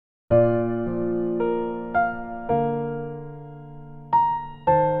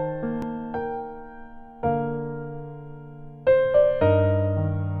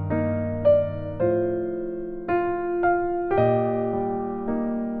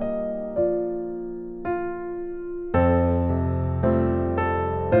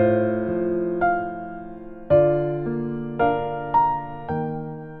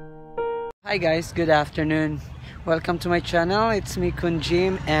Hi guys, good afternoon. Welcome to my channel. It's me Kun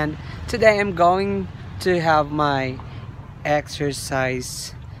Jim, and today I'm going to have my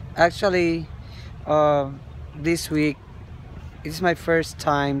exercise. Actually, this week it's my first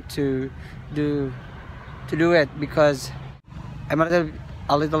time do to do it because I'm a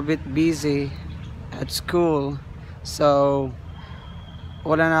little bit busy at school. So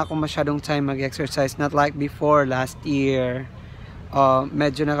wala na akong masyadong time mag-exercise, not like before last year.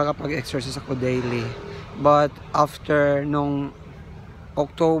 Medyo nakakapag-exercise ako daily, but after nung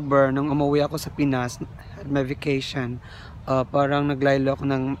October, nung umuwi ako sa Pinas at my vacation, parang naglaylo ako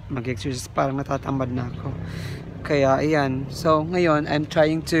ng mag-exercise, parang natatambad na ako. Kaya ayan, so ngayon I'm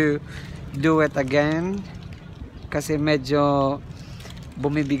trying to do it again kasi medyo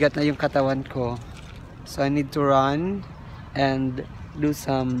bumibigat na yung katawan ko, so I need to run and do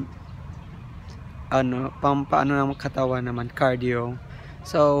some pampaano ng katawan naman, cardio.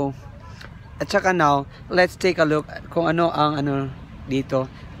 So at saka now, let's take a look kung ano ang dito.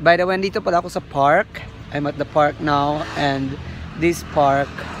 By the way, dito pala ako sa park. I'm at the park now, and this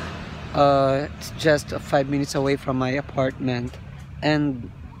park it's just 5 minutes away from my apartment. And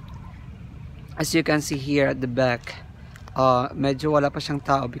as you can see here at the back, medyo wala pa siyang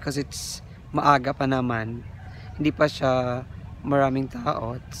tao because it's maaga pa naman. Hindi pa siya maraming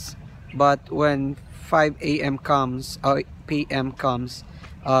tao. But when 5 a.m. comes, or p.m. comes,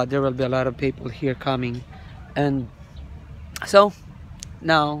 there will be a lot of people here coming. And so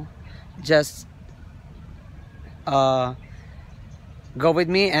now just go with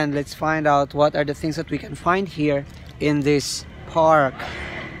me and let's find out what are the things that we can find here in this park.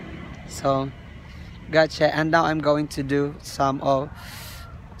 So gotcha. And now I'm going to do some of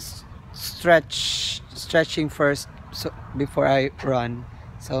stretching first, so before I run.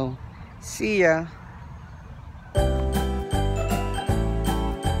 So see ya.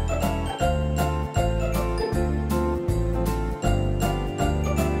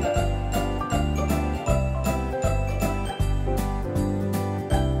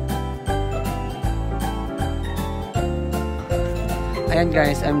 Ayan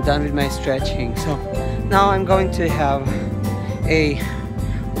guys, I'm done with my stretching. So now I'm going to have a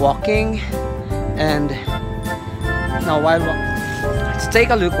walking, and now while let's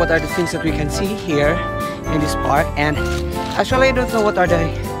take a look what are the things that we can see here in this park. And actually I don't know what are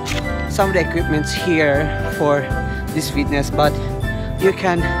some of the equipments here for this fitness, but you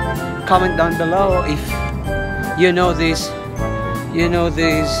can comment down below if you know these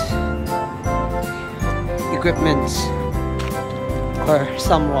equipments or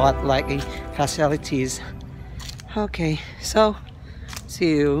somewhat like a facilities. Okay, so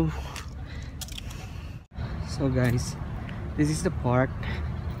see you. So guys, this is the park,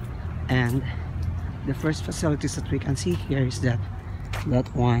 and the first facilities that we can see here is that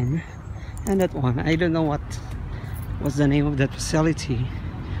one and that one. I don't know what's the name of that facility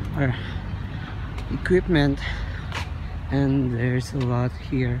or equipment, and there's a lot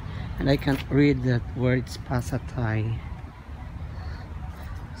here, and I can't read that word. It's Pathumthani.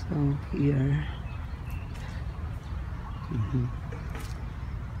 So here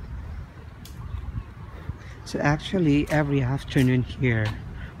so actually every afternoon here,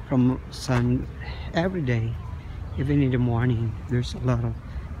 from sun, every day, even in the morning, there's a lot of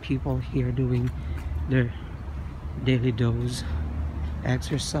people here doing their daily dose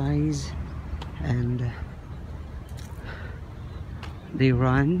exercise, and they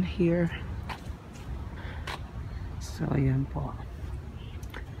run here. So ayan po,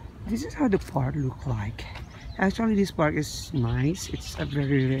 this is how the park look like. Actually this park is nice. It's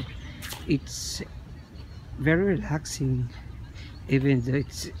very relaxing, even though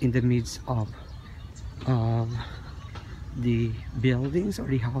it's in the midst of the buildings or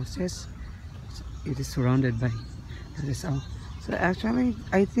the houses. It is surrounded by this. So actually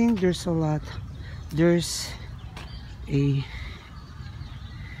I think there's a,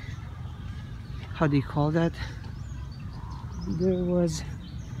 how do you call that, there was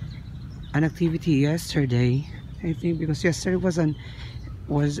an activity yesterday, I think, because yesterday was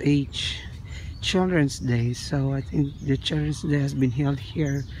a Children's Day, so I think the Children's Day has been held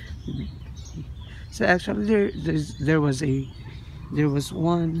here. So actually there was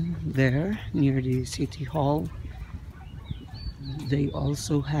one there near the City Hall. They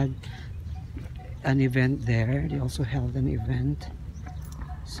also had an event there. They also held an event.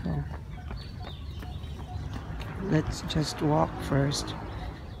 So let's just walk first.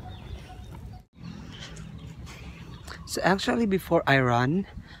 So actually before I run,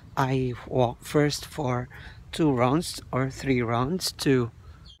 I walk first for 2 rounds or 3 rounds to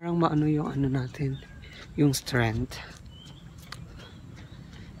parang maano yung natin, yung strength.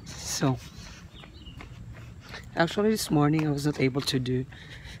 So Actually, this morning I was not able to do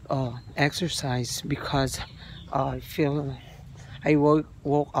exercise because I feel I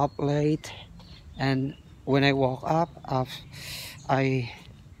woke up late, and when I woke up, I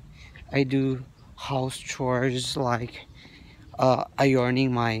I do house chores like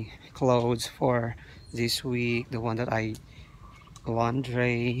ironing my clothes for this week, the one that I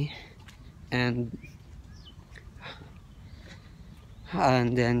laundry, and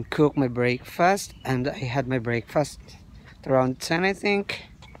then cook my breakfast. And I had my breakfast around 10, I think.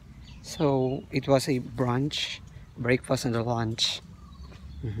 So it was a brunch, breakfast and a lunch.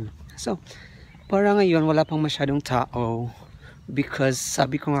 So para ngayon wala pang masyadong tao because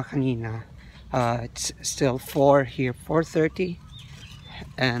sabi ko nga kanina, it's still 4 here, 4:30,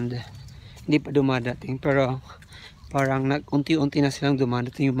 and hindi pa dumadating, pero parang nag-unti-unti na silang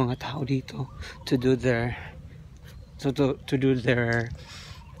dumadating yung mga tao dito to do their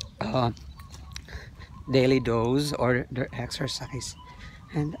uh, daily dose or their exercise.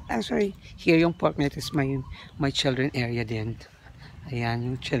 And actually here yung park net is my children area din. Ayan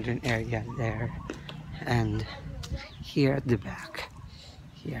yung children area there, and here at the back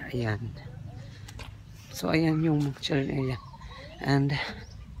here, ayan. So ayan yung children area, and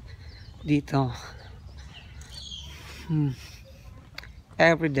dito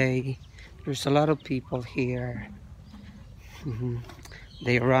every day there's a lot of people here.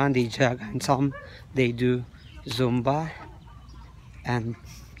 They run, they jog, and some they do Zumba. And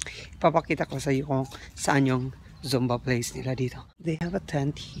ipapakita ko sa iyo kung saan yung Zumba place nila dito. They have a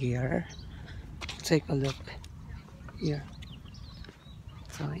tent here. Take a look here.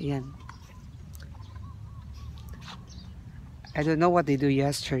 So ayan, I don't know what they do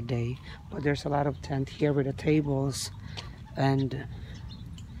yesterday, but there's a lot of tent here with the tables. And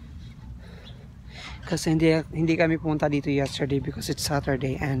kasi hindi kami punta dito yesterday because it's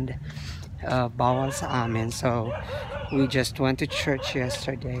Saturday and bawal sa amin, so we just went to church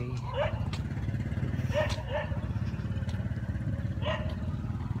yesterday.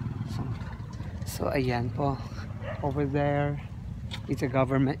 So ayan po, over there it's a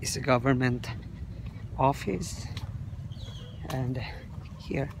government office, and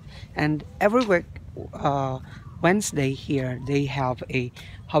here and everywhere Wednesday here they have a,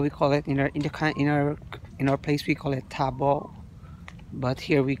 how we call it in our place, we call it tabo, but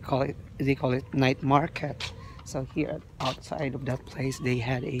here they call it night market. So here outside of that place they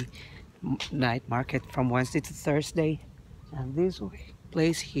had a night market from Wednesday to Thursday. And this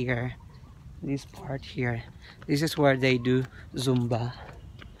place here, this part here, this is where they do Zumba.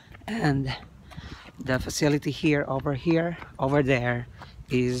 And the facility here, over there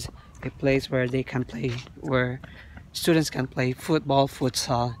is a place where they can play, where students can play football,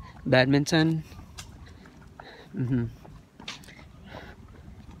 futsal, badminton.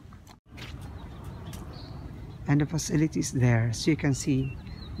 And the facilities there, so you can see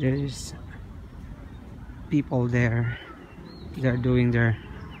there's people there. They're doing their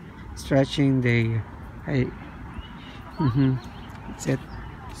stretching. That's it.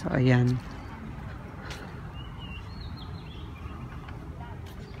 So ayan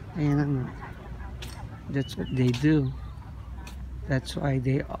na. That's what they do. That's why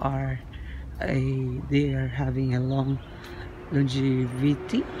they are having a long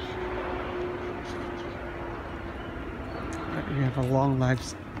longevity. They have a long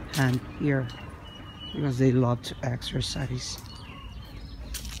lifespan here because they love to exercise.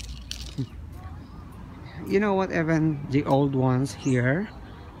 You know what, even the old ones here,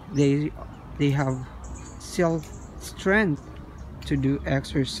 they have still strength to do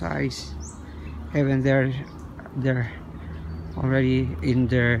exercise. Even they're already in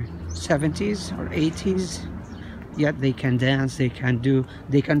their 70s or 80s, yet they can dance, they can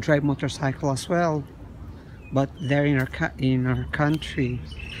drive motorcycle as well. But there in our country,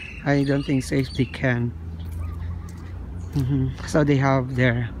 I don't think safety can. So they have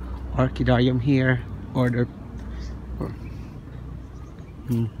their orchidarium here, or their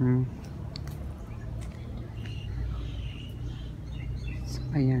so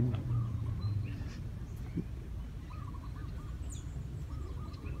ayan.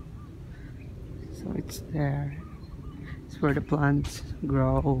 So it's there. It's where the plants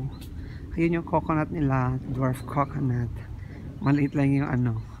grow. Ayun yung coconut nila, dwarf coconut. Maliit lang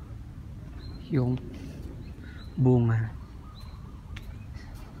yung yung bunga.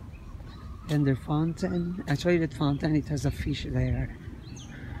 And their fountain, actually that fountain, it has a fish there.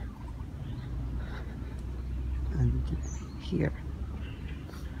 And here.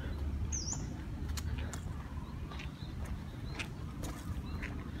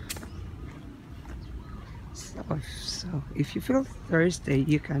 So if you feel thirsty,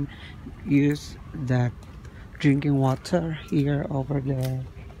 you can use that drinking water here, over there.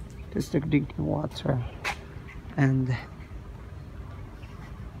 There's the drinking water, and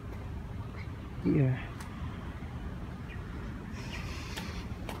here.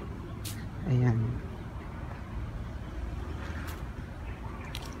 Ayan.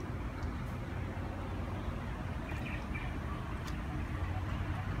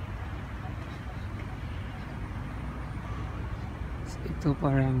 Ito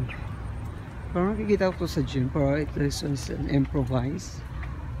parang nakikita ko sa gym, pero ito is an improvise.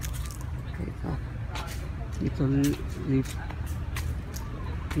 Ito lift.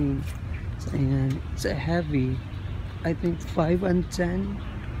 So ayan, it's a heavy, I think 5 and 10.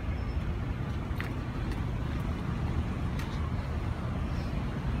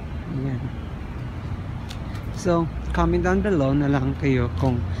 Ayan. So comment down below na lang kayo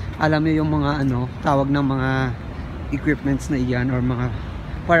kung alam niyo yung mga tawag ng mga equipments na iyan, or mga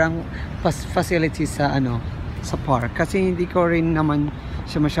parang facilities sa sa park, kasi hindi ko rin naman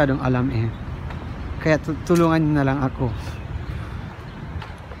siya masyadong alam kaya tulungan niyo na lang ako.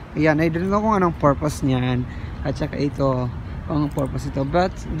 Ayan, I don't know kung anong purpose niyan, at saka ito kung anong purpose ito,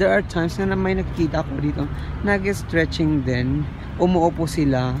 but there are times na may nakikita ko dito nag-stretching din, umuupo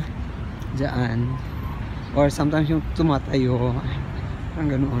sila dyan, or sometimes yung tumatayo,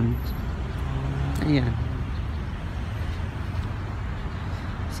 parang ganoon. Ayan.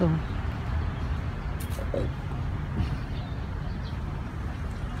 So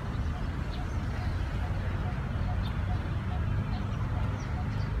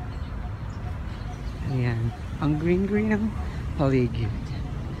ayan, ang green ng paligid,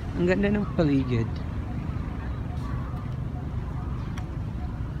 ang ganda ng paligid.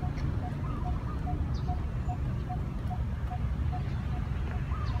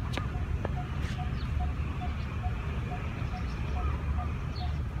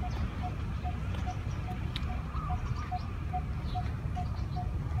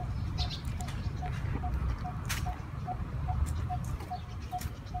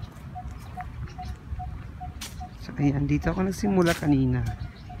 Ayan, dito ako nagsimula kanina.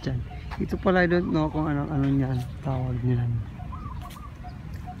 Diyan. Ito pala, I don't know kung ano niyan, tawag niyan.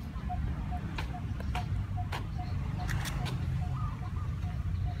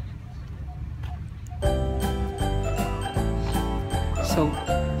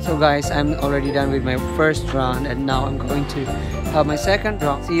 So guys, I'm already done with my first round, and now I'm going to have my second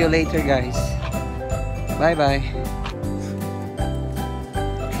round. See you later, guys. Bye bye.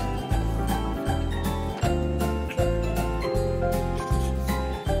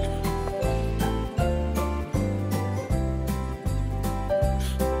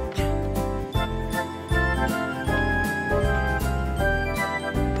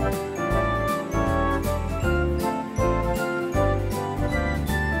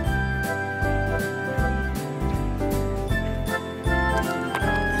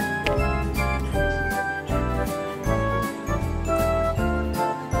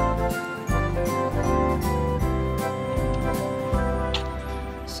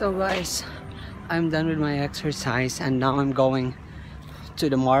 So guys, I'm done with my exercise, and now I'm going to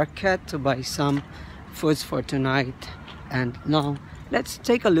the market to buy some foods for tonight. And now let's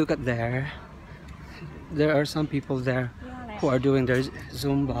take a look at there. There are some people there who are doing their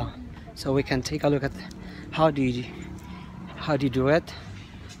Zumba, so we can take a look at how do you do it,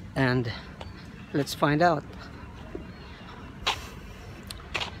 and let's find out.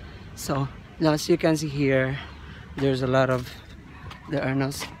 So now, as you can see here, there are no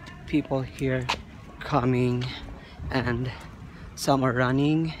people here coming, and some are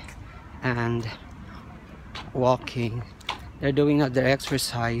running and walking. They're doing their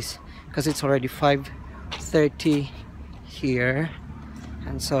exercise because it's already 5:30 here,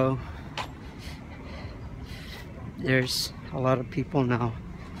 and so there's a lot of people now,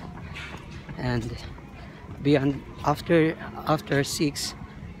 and beyond after 6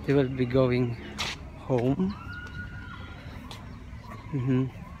 they will be going home.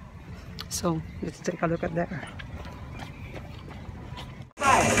 So let's take a look at there.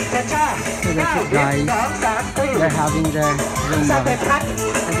 So that's it, guys. They're having their Zumba,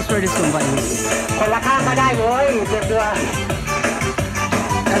 and this is where the Zumba is.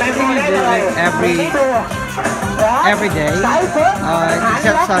 I think they do like every day,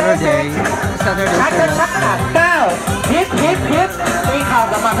 except Saturday.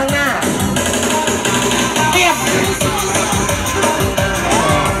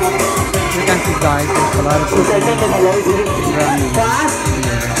 You can see, guys, there's a lot of people running.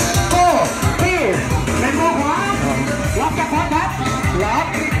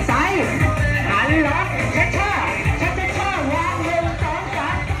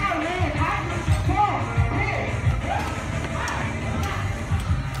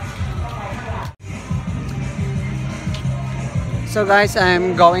 So guys,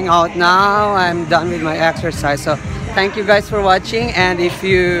 I'm going out now. I'm done with my exercise. So thank you guys for watching, and if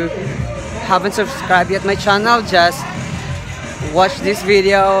you haven't subscribed yet my channel, just watch this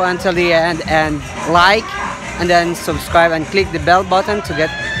video until the end and like, and then subscribe and click the bell button to get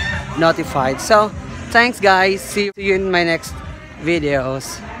notified. So thanks guys, see you in my next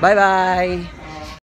videos. Bye bye.